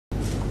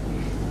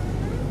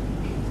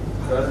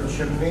Colonel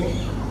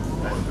Chimney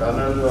and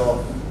Colonel of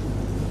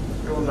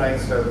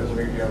 297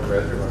 Medium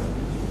Regiment,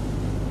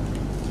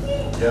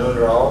 General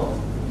Rao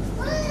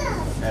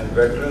and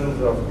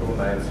veterans of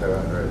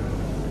 297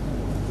 Regiment.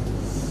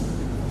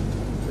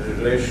 The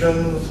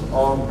relations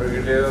of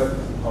Brigadier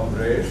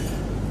Amresh,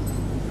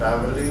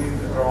 family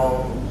from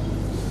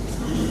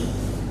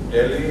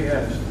Delhi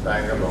and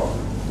Bangalore,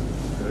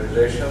 the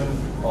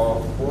relations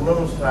of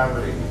Poonam's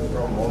family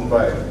from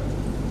Mumbai,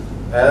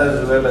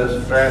 as well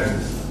as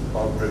friends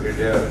of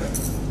Brigadier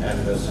and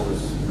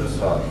Mrs.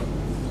 Prasad.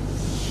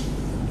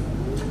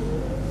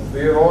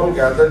 We are all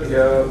gathered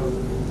here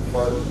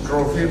for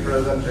trophy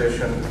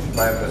presentation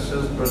by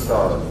Mrs.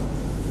 Prasad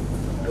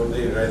to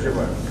the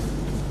regiment,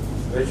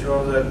 which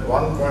was at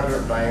one point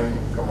of time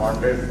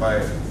commanded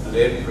by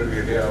late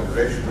Brigadier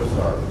Amresh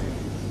Prasad.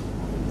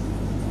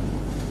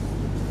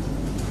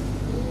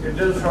 It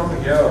is from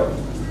here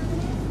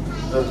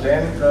the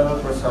then Colonel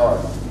Prasad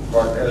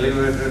got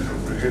elevated to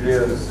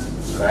Brigadier's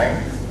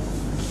rank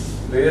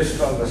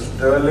based on the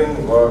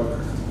sterling work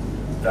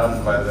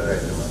done by the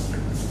regiment.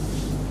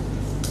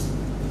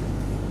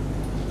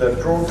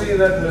 The trophy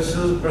that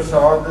Mrs.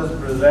 Prasad is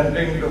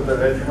presenting to the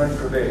regiment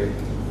today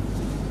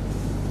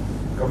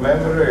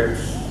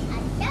commemorates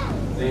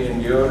the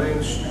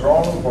enduring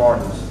strong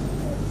bonds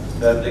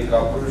that the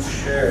couple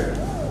shared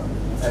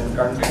and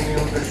continue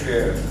to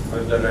share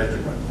with the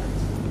regiment.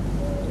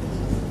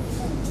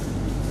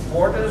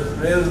 What is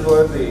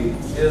praiseworthy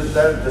is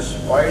that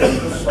despite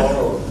the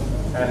sorrow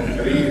and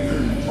grief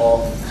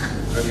of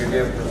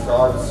Brigadier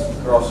Prasad's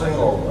crossing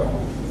over,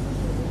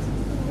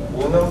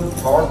 Poonam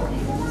thought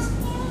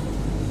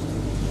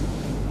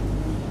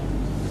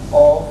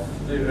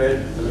of the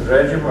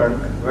regiment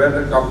where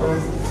the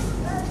couple's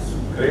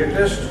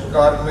greatest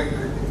karmic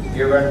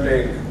give and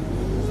take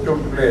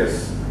took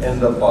place in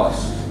the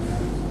past.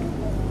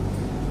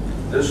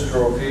 This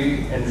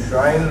trophy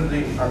enshrines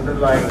the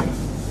underlying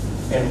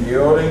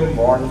enduring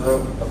bonds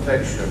of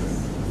affection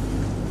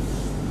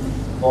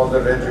for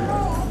the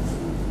regiment.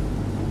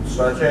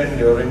 Such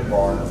enduring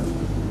bonds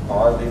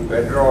are the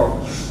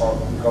bedrock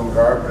of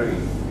camaraderie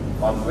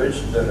on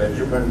which the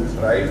regiment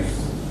thrives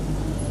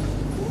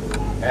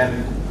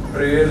and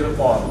preys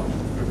upon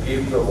to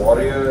keep the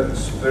warrior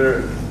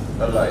spirit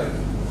alive,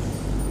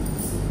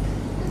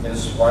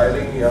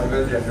 inspiring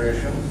younger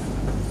generations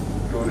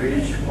to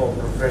reach for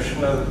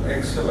professional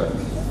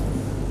excellence,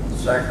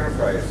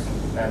 sacrifice,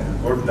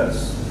 and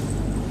goodness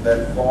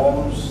that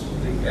forms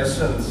the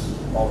essence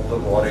of the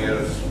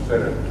warrior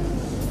spirit.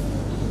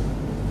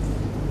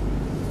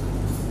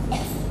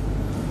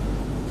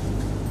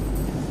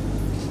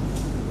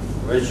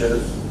 Which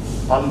is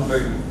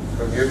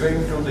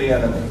unforgiving to the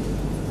enemy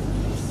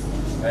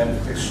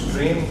and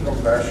extreme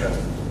compassion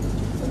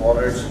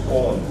for its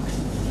own,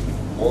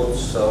 both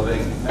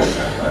serving and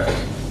empire.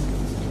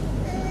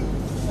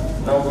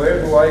 Now,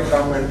 where do I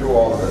come into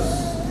all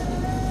this?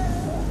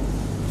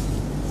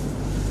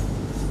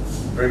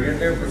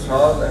 Brigadier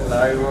Prasad and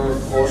I were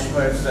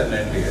postmates in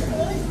India.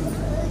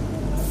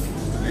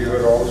 We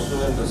were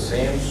also in the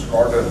same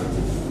squadron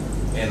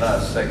in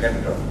our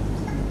second term.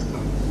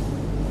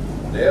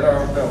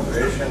 Thereafter,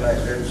 Amresh and I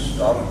did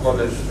staff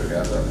college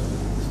together.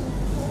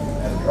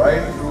 And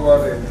right through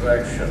our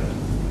interaction,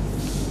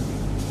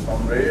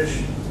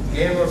 Amresh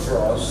came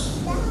across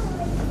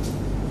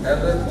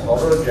as a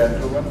thorough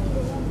gentleman,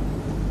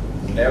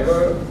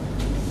 never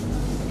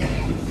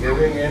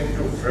giving in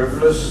to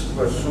frivolous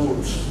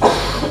pursuits.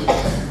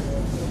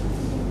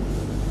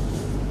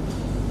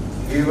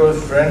 He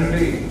was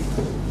friendly,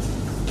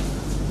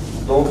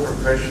 though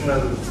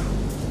professional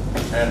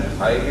and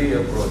highly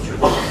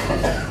approachable,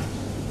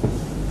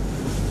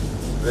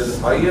 with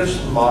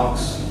highest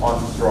marks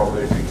on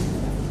probity.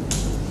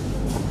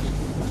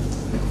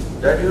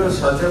 That he was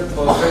such a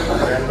perfect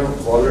blend of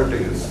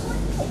qualities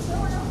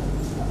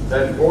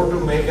that go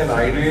to make an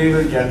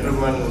ideal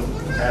gentleman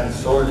and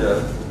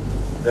soldier,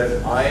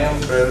 that I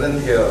am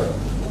present here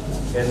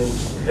in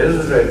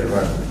his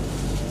regiment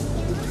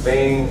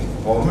paying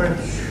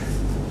homage.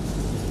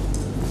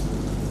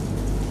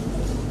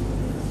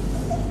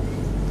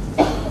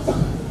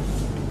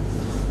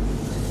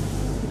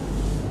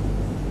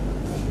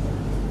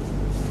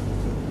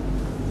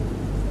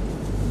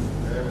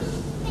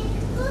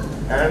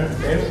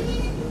 And in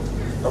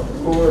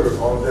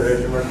approval of the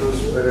regimental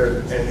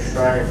spirit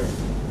enshrined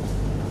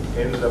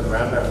in the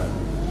manner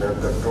that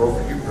the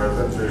trophy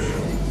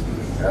presentation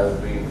has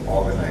been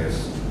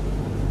organized.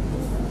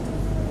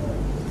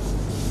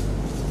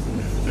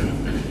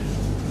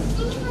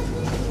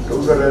 To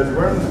the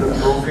regiment, the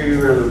trophy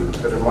will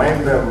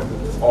remind them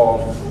of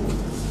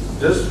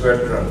this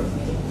veteran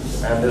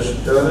and his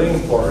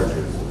sterling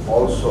qualities.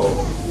 Also,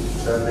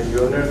 that the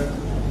unit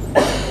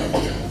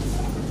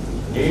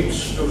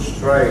needs to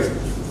strive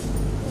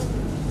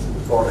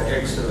for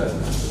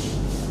excellence,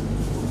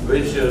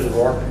 which is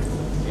what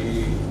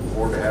he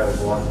would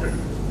have wanted.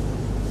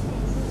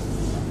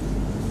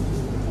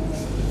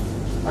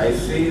 I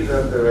see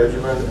that the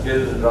regiment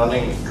is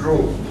running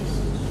true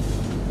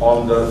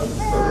on the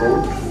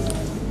route.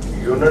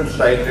 Unit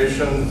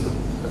citations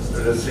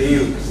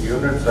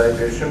unit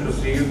citation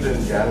received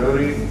in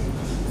January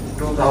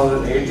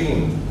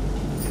 2018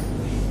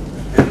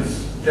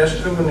 is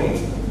testimony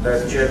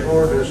that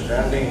Chetwood is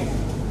standing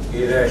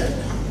erect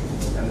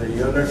and the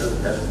unit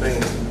is helping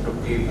to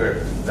keep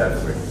it that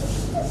way.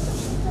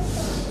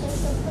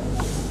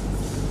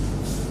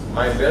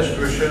 My best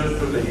wishes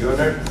to the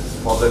unit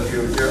for the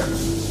future.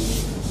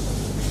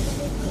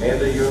 May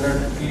the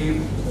unit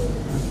keep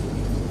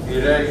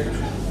erect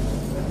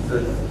the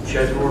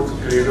Chetwood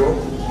credo,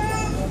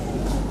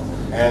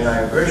 and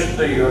I wish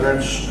the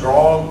unit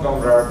strong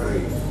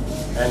camaraderie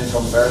and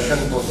compassion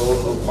for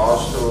those who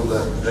passed through the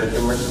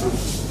regimental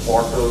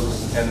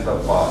portals in the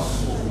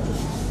past.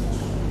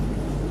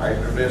 I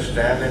today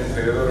stand in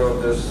favor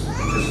of this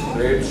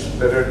displayed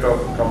spirit of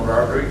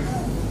camaraderie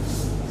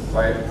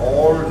by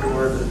all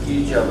towards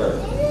each other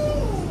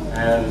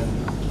and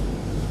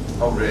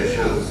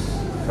Amresh's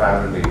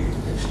family,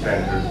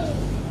 extended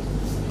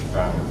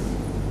family.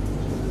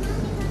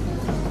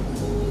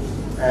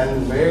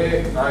 And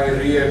may I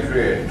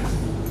reiterate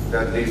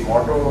that the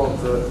motto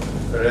of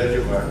the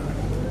regiment,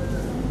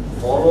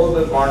 follow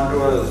the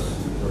contours,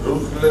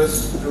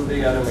 ruthless to the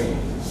enemy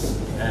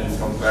and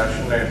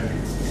compassionate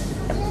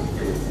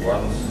to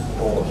one's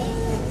own.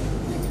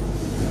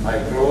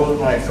 I close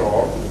my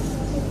talk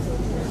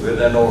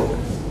with an ode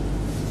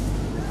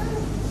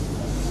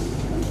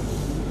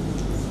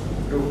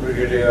to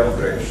Brigadier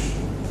Amresh.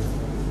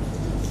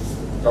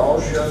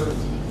 Thou shalt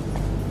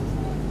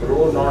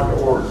grow not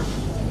old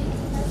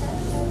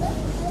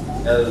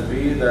as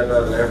we that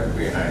are left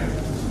behind.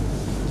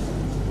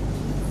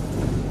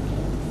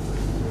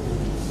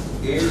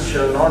 Age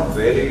shall not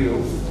vary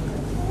you,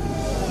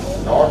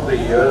 nor the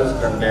years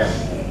condemn.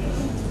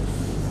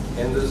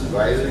 In this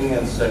rising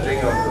and setting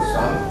of the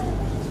sun,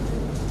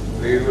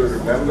 we will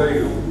remember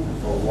you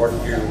for what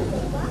you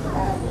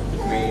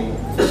mean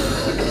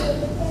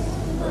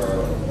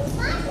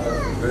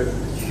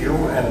with you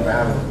and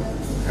ma'am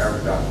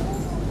have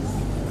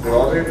done.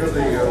 Glory to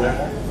the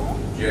unit.